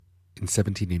In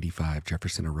 1785,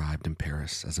 Jefferson arrived in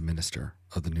Paris as a minister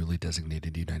of the newly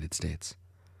designated United States.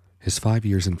 His 5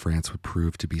 years in France would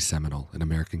prove to be seminal in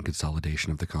American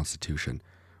consolidation of the Constitution,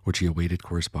 which he awaited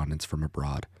correspondence from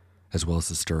abroad, as well as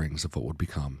the stirrings of what would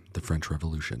become the French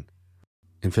Revolution.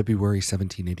 In February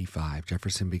 1785,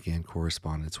 Jefferson began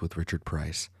correspondence with Richard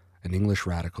Price, an English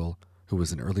radical who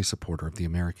was an early supporter of the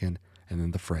American and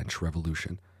then the French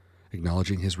Revolution,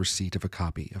 acknowledging his receipt of a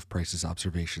copy of Price's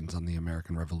observations on the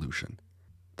American Revolution.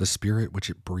 The spirit which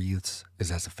it breathes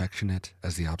is as affectionate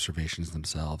as the observations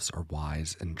themselves are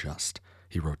wise and just,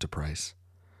 he wrote to Price.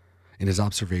 In his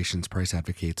observations, Price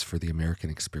advocates for the American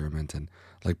experiment and,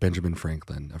 like Benjamin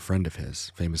Franklin, a friend of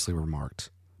his, famously remarked,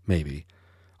 maybe,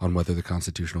 on whether the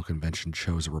Constitutional Convention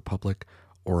chose a republic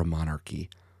or a monarchy.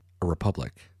 A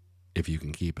republic, if you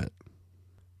can keep it.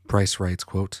 Price writes,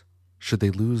 quote, "Should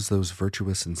they lose those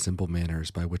virtuous and simple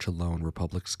manners by which alone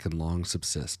republics can long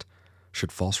subsist,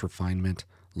 should false refinement,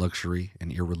 luxury,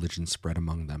 and irreligion spread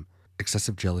among them,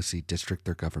 excessive jealousy district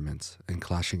their governments, and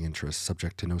clashing interests,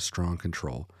 subject to no strong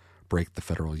control, break the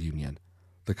federal union,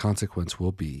 the consequence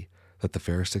will be that the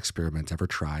fairest experiment ever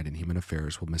tried in human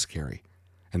affairs will miscarry,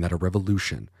 and that a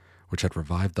revolution, which had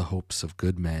revived the hopes of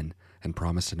good men and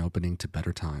promised an opening to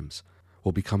better times,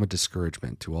 will become a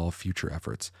discouragement to all future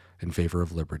efforts in favor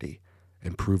of liberty,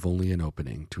 and prove only an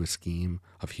opening to a scheme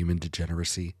of human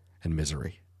degeneracy and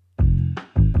misery."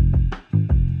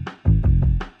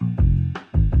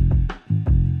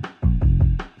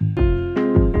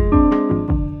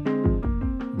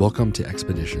 Welcome to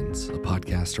Expeditions, a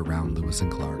podcast around Lewis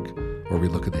and Clark, where we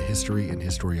look at the history and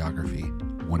historiography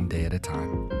one day at a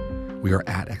time. We are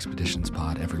at Expeditions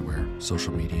Pod everywhere,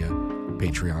 social media,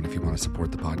 Patreon if you want to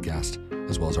support the podcast,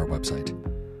 as well as our website.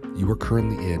 You are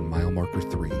currently in mile marker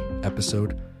 3,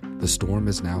 episode "The Storm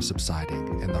is Now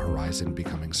Subsiding and the Horizon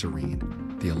Becoming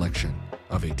Serene, the Election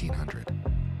of 1800.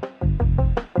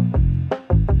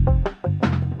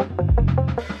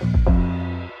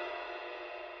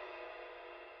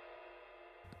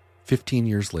 "15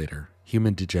 years later,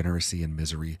 human degeneracy and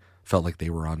misery felt like they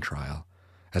were on trial,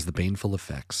 as the baneful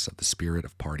effects of the spirit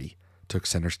of party took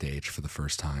center stage for the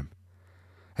first time.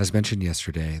 As mentioned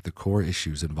yesterday, the core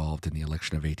issues involved in the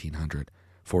election of 1800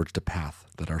 forged a path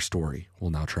that our story will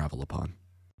now travel upon.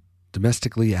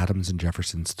 Domestically, Adams and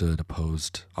Jefferson stood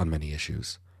opposed on many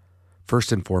issues.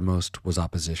 First and foremost was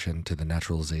opposition to the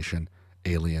Naturalization,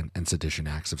 Alien, and Sedition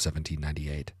Acts of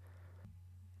 1798.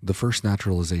 The first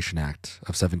Naturalization Act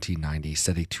of 1790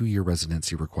 set a 2-year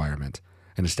residency requirement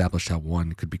and established how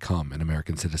one could become an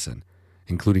American citizen,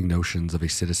 including notions of a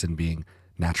citizen being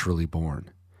naturally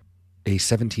born. A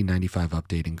 1795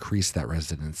 update increased that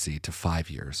residency to 5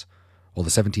 years, while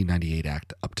the 1798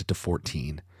 Act upped it to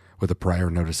 14, with a prior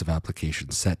notice of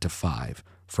application set to 5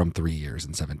 from 3 years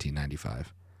in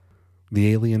 1795.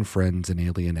 The Alien Friends and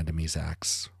Alien Enemies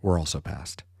Acts were also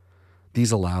passed.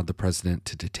 These allowed the president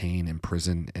to detain,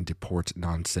 imprison, and deport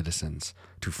non-citizens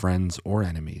to friends or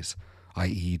enemies,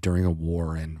 i.e. during a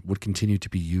war, and would continue to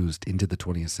be used into the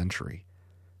 20th century.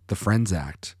 The Friends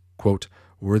Act, quote,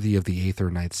 "worthy of the 8th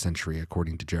or 9th century,"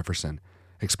 according to Jefferson,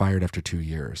 expired after 2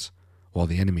 years, while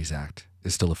the Enemies Act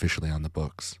is still officially on the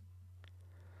books.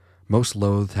 Most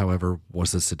loathed, however,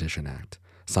 was the Sedition Act,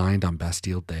 signed on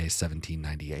Bastille Day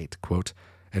 1798, quote,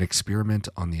 "an experiment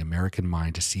on the American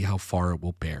mind to see how far it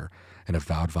will bear an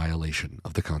avowed violation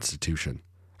of the Constitution,"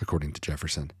 according to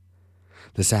Jefferson.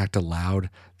 This act allowed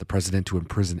the president to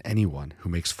imprison anyone who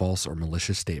makes false or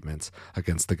malicious statements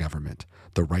against the government,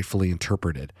 though rightfully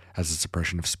interpreted as a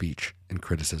suppression of speech and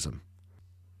criticism.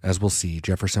 As we'll see,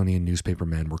 Jeffersonian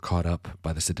newspapermen were caught up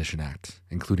by the Sedition Act,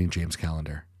 including James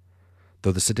Callender.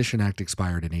 Though the Sedition Act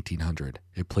expired in 1800,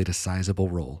 it played a sizable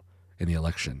role in the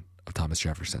election of Thomas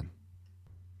Jefferson.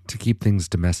 To keep things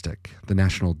domestic, the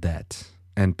national debt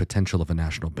and potential of a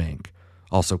national bank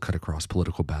also cut across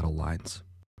political battle lines.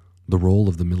 The role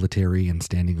of the military and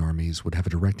standing armies would have a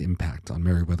direct impact on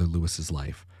Meriwether Lewis's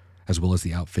life, as well as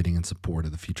the outfitting and support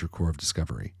of the future Corps of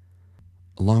Discovery.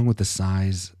 Along with the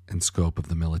size and scope of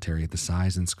the military, the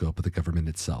size and scope of the government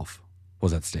itself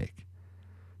was at stake.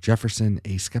 Jefferson,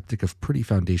 a skeptic of pretty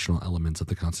foundational elements of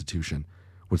the Constitution,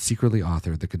 would secretly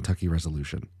author the Kentucky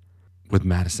Resolution, with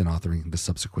Madison authoring the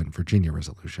subsequent Virginia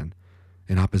Resolution,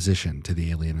 in opposition to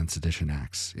the Alien and Sedition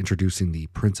Acts, introducing the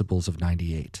Principles of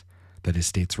 98, that is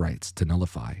states' rights to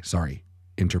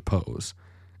interpose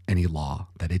any law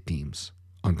that it deems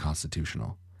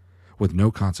unconstitutional, with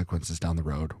no consequences down the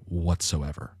road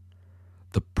whatsoever.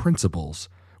 The principles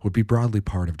would be broadly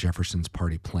part of Jefferson's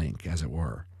party plank, as it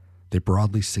were. They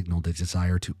broadly signaled a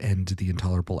desire to end the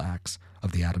intolerable acts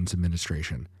of the Adams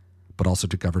administration, but also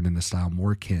to govern in a style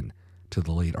more akin to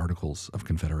the late Articles of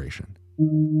Confederation.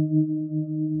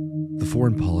 The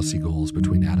foreign policy goals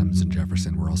between Adams and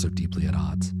Jefferson were also deeply at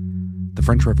odds. The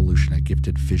French Revolution had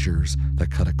gifted fissures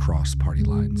that cut across party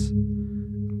lines.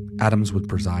 Adams would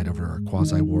preside over a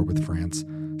quasi-war with France,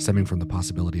 stemming from the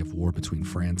possibility of war between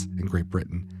France and Great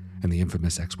Britain and the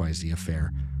infamous XYZ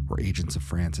affair, where agents of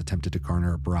France attempted to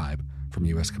garner a bribe from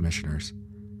U.S. commissioners.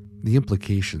 The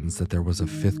implications that there was a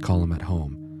fifth column at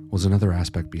home was another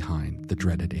aspect behind the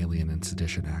dreaded Alien and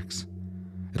Sedition Acts.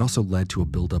 It also led to a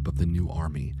buildup of the new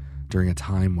army during a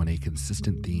time when a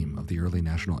consistent theme of the early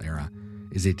national era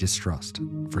is a distrust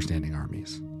for standing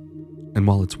armies. And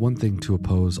while it's one thing to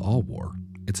oppose all war,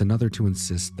 it's another to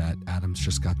insist that Adams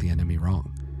just got the enemy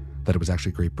wrong, that it was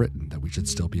actually Great Britain that we should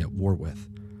still be at war with,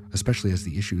 especially as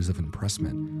the issues of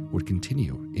impressment would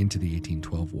continue into the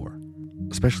 1812 war,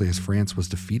 especially as France was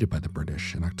defeated by the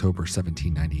British in October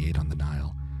 1798 on the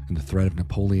Nile, and the threat of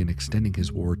Napoleon extending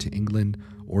his war to England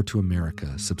or to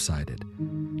America subsided,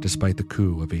 despite the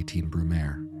coup of 18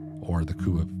 Brumaire, or the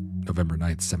coup of November 9,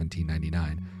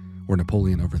 1799, where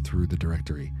Napoleon overthrew the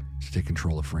Directory to take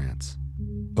control of France.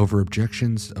 Over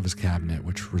objections of his cabinet,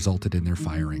 which resulted in their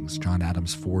firings, John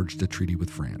Adams forged a treaty with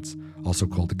France, also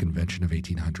called the Convention of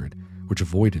 1800, which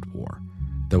avoided war,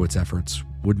 though its efforts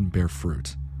wouldn't bear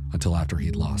fruit until after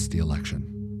he'd lost the election.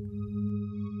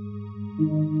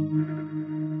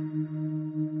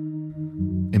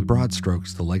 In broad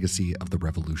strokes, the legacy of the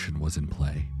Revolution was in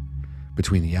play,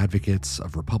 between the advocates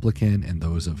of Republican and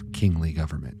those of kingly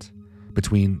government,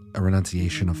 between a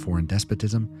renunciation of foreign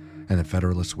despotism and the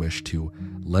Federalists' wish to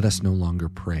let us no longer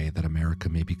pray that America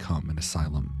may become an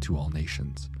asylum to all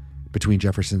nations, between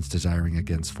Jefferson's desiring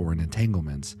against foreign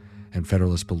entanglements and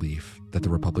Federalist belief that the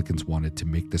Republicans wanted to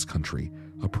make this country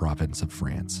a province of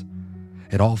France.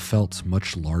 It all felt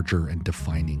much larger and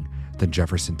defining than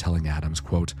Jefferson telling Adams,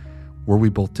 quote, "Were we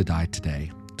both to die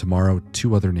today, tomorrow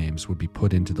 2 other names would be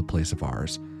put into the place of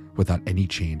ours without any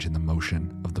change in the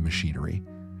motion of the machinery,"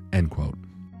 end quote.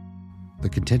 The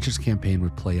contentious campaign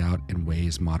would play out in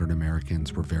ways modern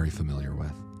Americans were very familiar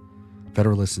with.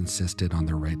 Federalists insisted on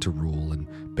their right to rule and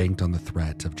banked on the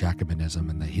threat of Jacobinism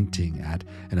and the hinting at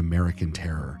an American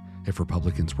terror if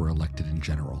Republicans were elected in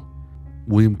general.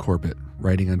 William Corbett,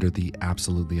 writing under the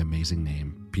absolutely amazing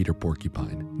name Peter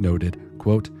Porcupine, noted,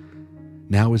 quote,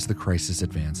 "Now is the crisis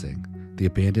advancing. The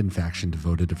abandoned faction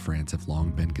devoted to France have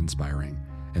long been conspiring,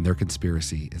 and their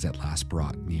conspiracy is at last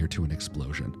brought near to an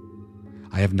explosion.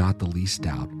 I have not the least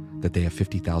doubt that they have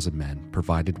 50,000 men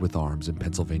provided with arms in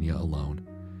Pennsylvania alone.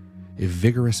 If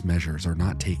vigorous measures are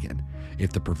not taken,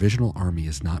 if the provisional army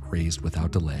is not raised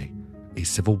without delay, a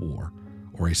civil war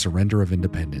or a surrender of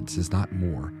independence is not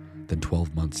more than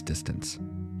 12 months' distance,"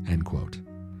 end quote.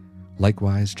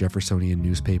 Likewise, Jeffersonian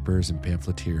newspapers and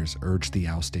pamphleteers urged the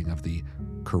ousting of the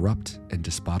corrupt and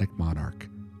despotic monarch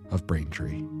of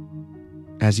Braintree.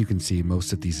 As you can see,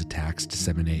 most of these attacks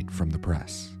disseminate from the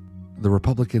press. The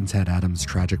Republicans had Adams'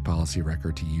 tragic policy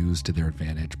record to use to their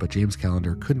advantage, but James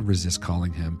Callender couldn't resist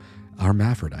calling him a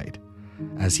hermaphrodite,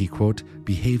 as he, quote,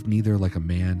 "behaved neither like a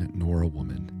man nor a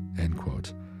woman," end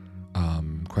quote.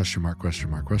 Question mark.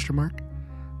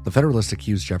 The Federalists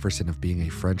accused Jefferson of being a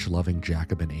French-loving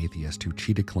Jacobin atheist who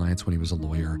cheated clients when he was a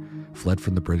lawyer, fled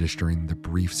from the British during the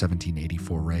brief 1780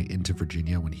 foray into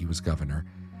Virginia when he was governor,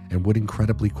 and would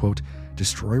incredibly, quote,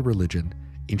 "destroy religion,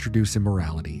 introduce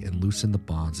immorality, and loosen the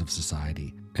bonds of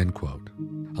society," end quote,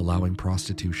 allowing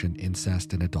prostitution,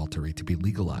 incest, and adultery to be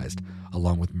legalized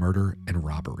along with murder and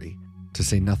robbery, to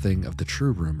say nothing of the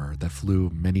true rumor that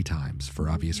flew many times for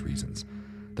obvious reasons,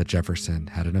 that Jefferson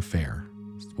had an affair,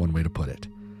 one way to put it,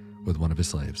 with one of his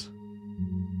slaves.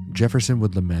 Jefferson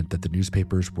would lament that the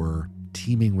newspapers were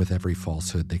teeming with every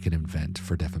falsehood they could invent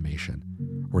for defamation,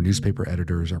 where newspaper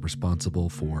editors are responsible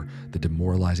for the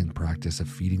demoralizing practice of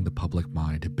feeding the public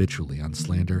mind habitually on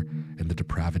slander and the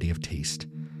depravity of taste,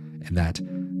 and that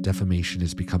defamation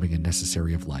is becoming a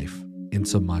necessary of life,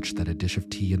 insomuch that a dish of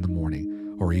tea in the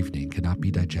morning or evening cannot be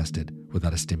digested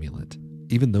without a stimulant.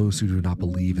 Even those who do not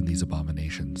believe in these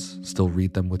abominations still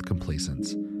read them with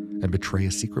complacence and betray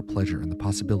a secret pleasure in the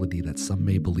possibility that some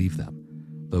may believe them,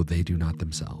 though they do not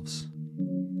themselves.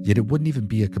 Yet it wouldn't even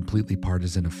be a completely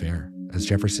partisan affair, as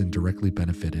Jefferson directly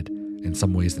benefited, in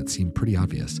some ways that seem pretty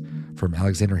obvious, from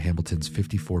Alexander Hamilton's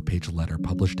 54-page letter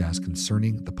published as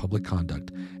concerning the public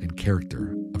conduct and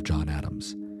character of John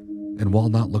Adams. And while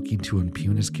not looking to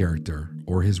impugn his character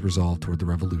or his resolve toward the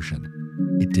Revolution,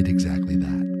 it did exactly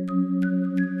that.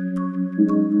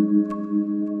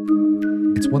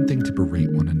 It's one thing to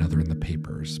berate one another in the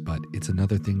papers, but it's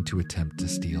another thing to attempt to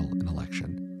steal an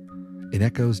election. It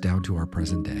echoes down to our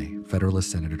present day.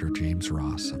 Federalist Senator James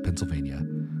Ross of Pennsylvania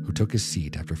who took his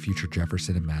seat after future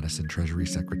Jefferson and Madison Treasury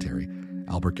Secretary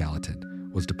Albert Gallatin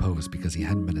was deposed because he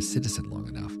hadn't been a citizen long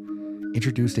enough,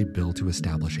 introduced a bill to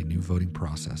establish a new voting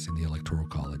process in the Electoral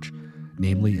College,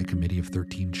 namely a committee of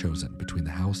 13 chosen between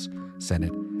the House,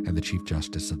 Senate, and the Chief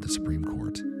Justice of the Supreme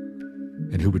Court.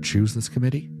 And who would choose this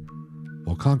committee?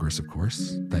 Well, Congress, of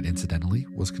course, that incidentally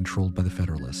was controlled by the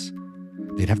Federalists.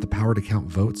 They'd have the power to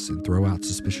count votes and throw out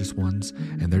suspicious ones,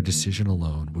 and their decision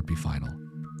alone would be final.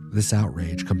 This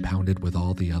outrage compounded with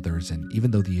all the others, and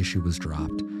even though the issue was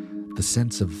dropped, the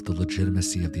sense of the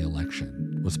legitimacy of the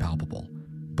election was palpable.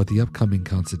 But the upcoming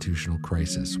constitutional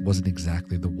crisis wasn't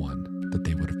exactly the one that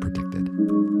they would have predicted.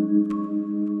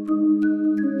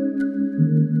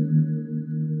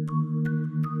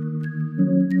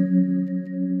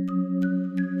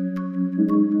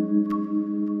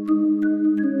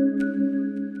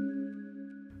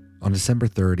 On December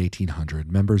 3rd, 1800,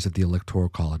 members of the Electoral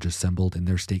College assembled in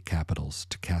their state capitals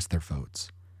to cast their votes.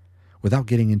 Without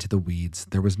getting into the weeds,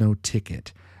 there was no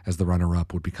ticket, as the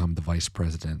runner-up would become the vice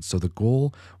president, so the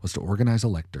goal was to organize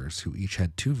electors who each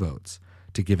had 2 votes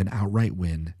to give an outright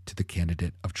win to the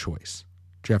candidate of choice,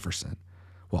 Jefferson,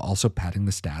 while also padding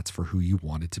the stats for who you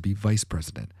wanted to be vice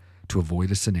president, to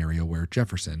avoid a scenario where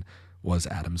Jefferson was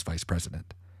Adams' vice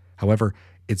president. However,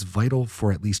 it's vital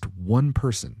for at least one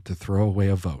person to throw away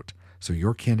a vote, so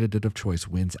your candidate of choice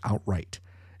wins outright,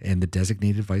 and the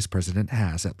designated vice president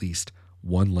has at least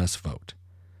one less vote.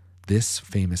 This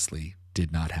famously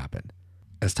did not happen.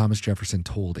 As Thomas Jefferson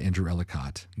told Andrew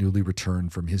Ellicott, newly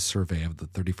returned from his survey of the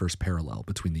 31st parallel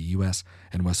between the U.S.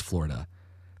 and West Florida,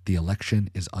 the election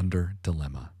is under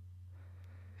dilemma.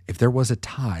 If there was a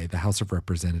tie, the House of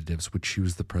Representatives would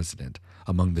choose the president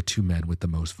among the 2 men with the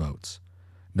most votes.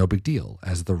 No big deal,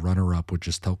 as the runner-up would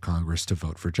just tell Congress to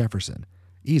vote for Jefferson.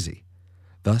 Easy.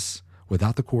 Thus,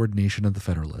 without the coordination of the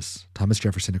Federalists, Thomas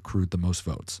Jefferson accrued the most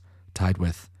votes, tied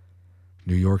with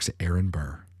New York's Aaron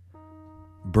Burr.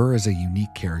 Burr is a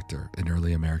unique character in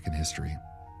early American history.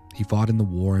 He fought in the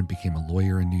war and became a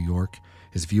lawyer in New York.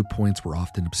 His viewpoints were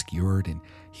often obscured, and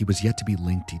he was yet to be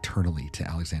linked eternally to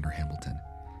Alexander Hamilton.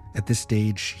 At this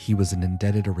stage, he was an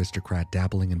indebted aristocrat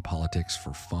dabbling in politics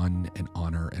for fun and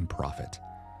honor and profit.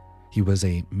 He was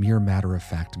a mere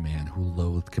matter-of-fact man who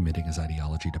loathed committing his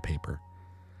ideology to paper.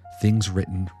 Things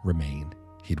written remain,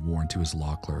 he'd warned to his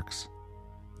law clerks.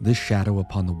 This shadow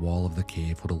upon the wall of the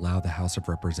cave would allow the House of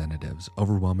Representatives,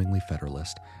 overwhelmingly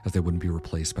Federalist, as they wouldn't be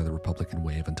replaced by the Republican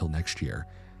wave until next year,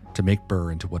 to make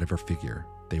Burr into whatever figure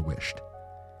they wished.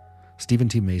 Stephen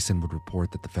T. Mason would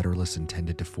report that the Federalists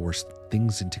intended to force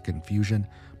things into confusion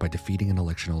by defeating an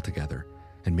election altogether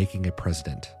and making a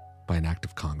president by an act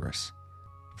of Congress.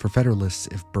 For Federalists,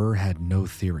 if Burr had no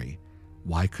theory,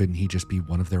 why couldn't he just be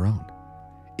one of their own?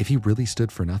 If he really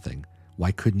stood for nothing,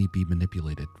 why couldn't he be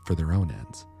manipulated for their own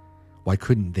ends? Why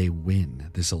couldn't they win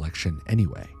this election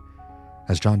anyway?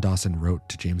 As John Dawson wrote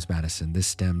to James Madison, this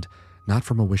stemmed not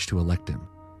from a wish to elect him,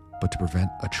 but to prevent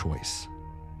a choice.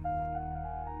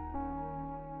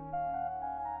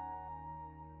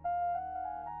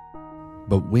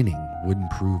 But winning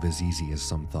wouldn't prove as easy as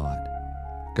some thought.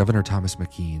 Governor Thomas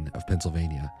McKean of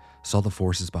Pennsylvania saw the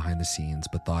forces behind the scenes,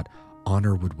 but thought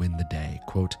honor would win the day.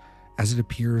 Quote, "As it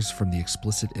appears from the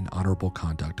explicit and honorable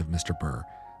conduct of Mr. Burr,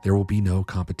 there will be no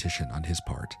competition on his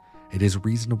part. It is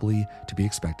reasonably to be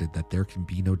expected that there can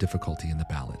be no difficulty in the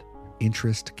ballot.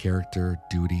 Interest, character,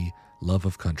 duty, love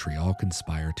of country all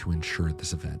conspire to ensure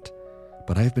this event.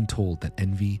 But I have been told that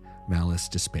envy, malice,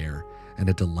 despair, and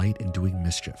a delight in doing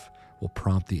mischief will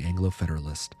prompt the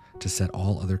Anglo-Federalist to set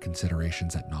all other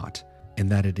considerations at naught,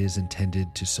 and that it is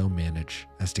intended to so manage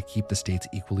as to keep the states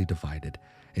equally divided,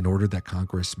 in order that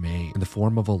Congress may, in the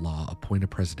form of a law, appoint a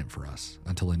president for us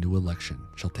until a new election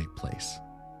shall take place."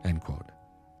 End quote.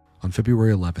 On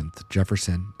February 11th,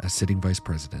 Jefferson, as sitting vice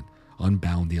president,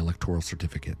 unbound the electoral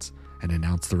certificates and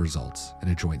announced the results in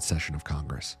a joint session of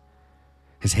Congress.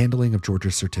 His handling of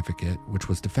Georgia's certificate, which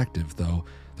was defective, though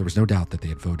there was no doubt that they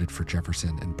had voted for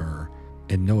Jefferson and Burr,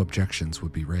 and no objections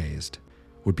would be raised,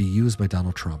 would be used by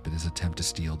Donald Trump in his attempt to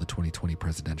steal the 2020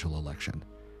 presidential election.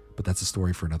 But that's a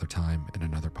story for another time and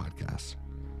another podcast.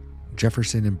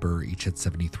 Jefferson and Burr each had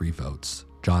 73 votes,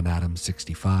 John Adams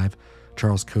 65,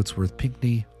 Charles Cotesworth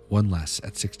Pinckney 1 less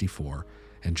at 64,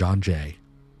 and John Jay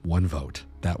 1 vote,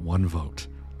 that 1 vote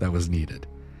that was needed.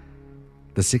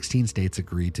 The 16 states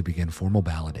agreed to begin formal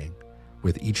balloting,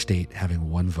 with each state having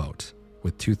 1 vote,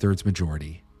 with 2/3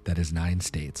 majority, that is 9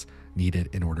 states, needed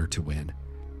in order to win.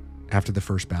 After the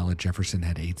first ballot, Jefferson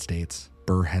had 8 states,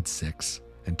 Burr had 6,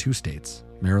 and 2 states,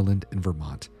 Maryland and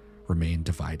Vermont, remained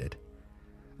divided.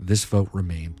 This vote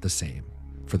remained the same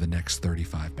for the next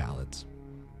 35 ballots.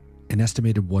 An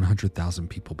estimated 100,000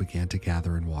 people began to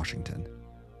gather in Washington.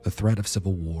 The threat of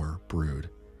civil war brewed.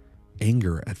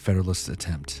 Anger at Federalists'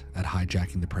 attempt at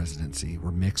hijacking the presidency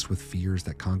were mixed with fears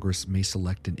that Congress may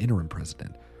select an interim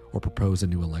president or propose a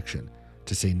new election,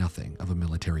 to say nothing of a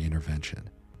military intervention.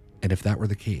 And if that were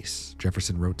the case,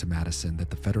 Jefferson wrote to Madison that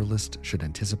the Federalists should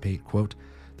anticipate, quote,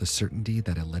 the certainty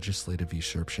that a legislative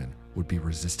usurpation would be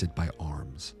resisted by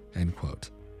arms, end quote.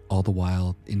 All the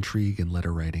while, intrigue and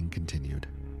letter writing continued.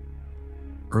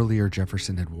 Earlier,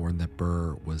 Jefferson had warned that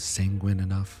Burr was sanguine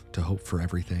enough to hope for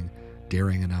everything,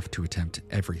 daring enough to attempt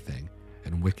everything,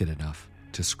 and wicked enough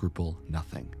to scruple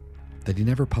nothing. That he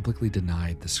never publicly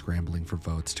denied the scrambling for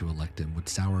votes to elect him would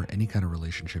sour any kind of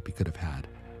relationship he could have had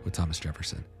with Thomas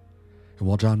Jefferson. And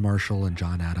while John Marshall and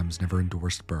John Adams never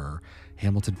endorsed Burr,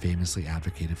 Hamilton famously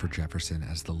advocated for Jefferson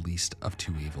as the least of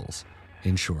two evils.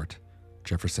 In short,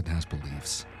 Jefferson has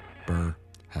beliefs. Burr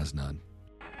has none.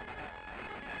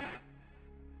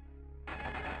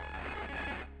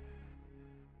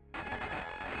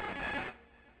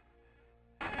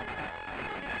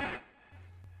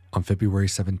 On February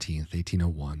 17,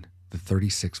 1801, the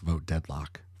 36-vote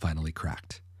deadlock finally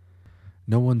cracked.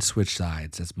 No one switched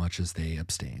sides as much as they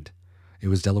abstained. It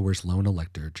was Delaware's lone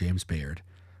elector, James Bayard,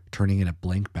 turning in a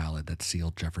blank ballot that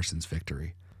sealed Jefferson's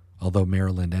victory, although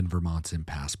Maryland and Vermont's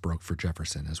impasse broke for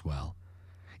Jefferson as well.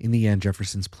 In the end,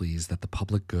 Jefferson's pleas that the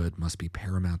public good must be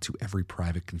paramount to every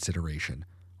private consideration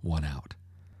won out.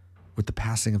 With the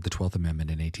passing of the 12th Amendment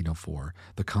in 1804,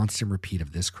 the constant repeat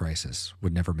of this crisis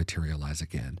would never materialize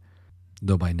again,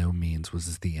 though by no means was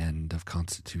this the end of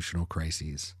constitutional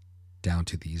crises, down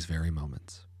to these very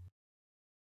moments.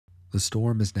 The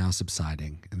storm is now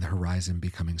subsiding and the horizon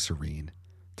becoming serene,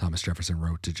 Thomas Jefferson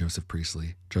wrote to Joseph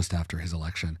Priestley just after his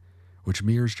election, which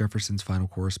mirrors Jefferson's final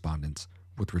correspondence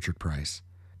with Richard Price.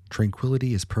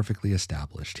 Tranquility is perfectly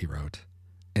established, he wrote,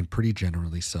 and pretty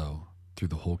generally so through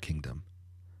the whole kingdom.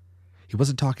 He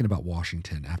wasn't talking about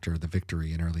Washington after the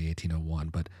victory in early 1801,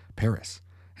 but Paris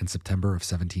in September of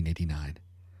 1789.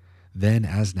 Then,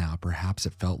 as now, perhaps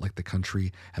it felt like the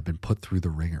country had been put through the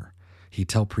ringer. He'd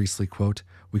tell Priestley, quote,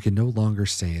 we can no longer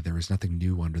say there is nothing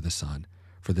new under the sun,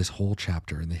 for this whole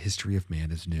chapter in the history of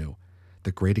man is new.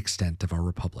 The great extent of our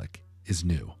republic is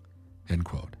new, end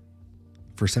quote.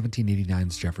 For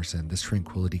 1789's Jefferson, this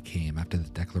tranquility came after the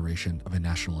declaration of a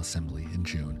National Assembly in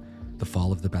June, the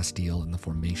fall of the Bastille, and the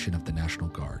formation of the National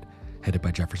Guard, headed by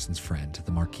Jefferson's friend,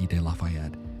 the Marquis de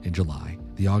Lafayette, in July,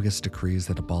 the August decrees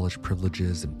that abolished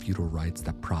privileges and feudal rights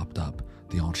that propped up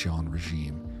the Ancien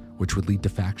regime, which would lead to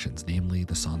factions, namely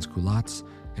the sans-culottes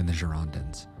and the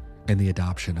Girondins, and the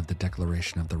adoption of the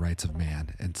Declaration of the Rights of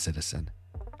Man and Citizen.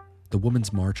 The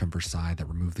Women's March on Versailles that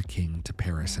removed the king to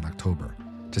Paris in October,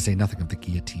 to say nothing of the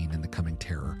guillotine and the coming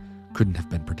terror, couldn't have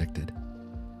been predicted.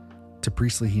 To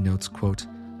Priestley he notes, quote,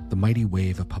 the mighty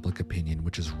wave of public opinion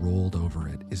which has rolled over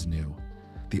it is new.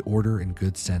 The order and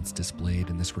good sense displayed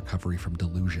in this recovery from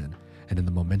delusion and in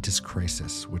the momentous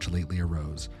crisis which lately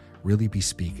arose really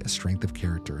bespeak a strength of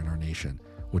character in our nation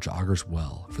which augurs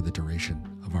well for the duration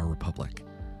of our republic,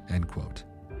 end quote.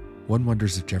 One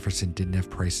wonders if Jefferson didn't have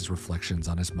Price's reflections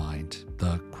on his mind,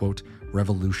 the, quote,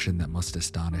 revolution that must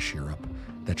astonish Europe,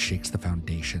 that shakes the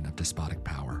foundation of despotic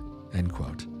power, end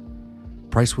quote.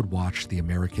 Price would watch the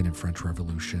American and French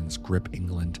revolutions grip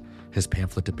England. His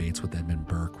pamphlet debates with Edmund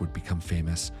Burke would become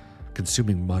famous,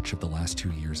 consuming much of the last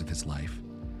 2 years of his life.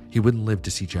 He wouldn't live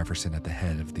to see Jefferson at the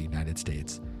head of the United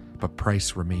States, but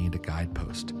Price remained a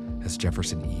guidepost as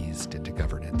Jefferson eased into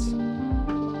governance.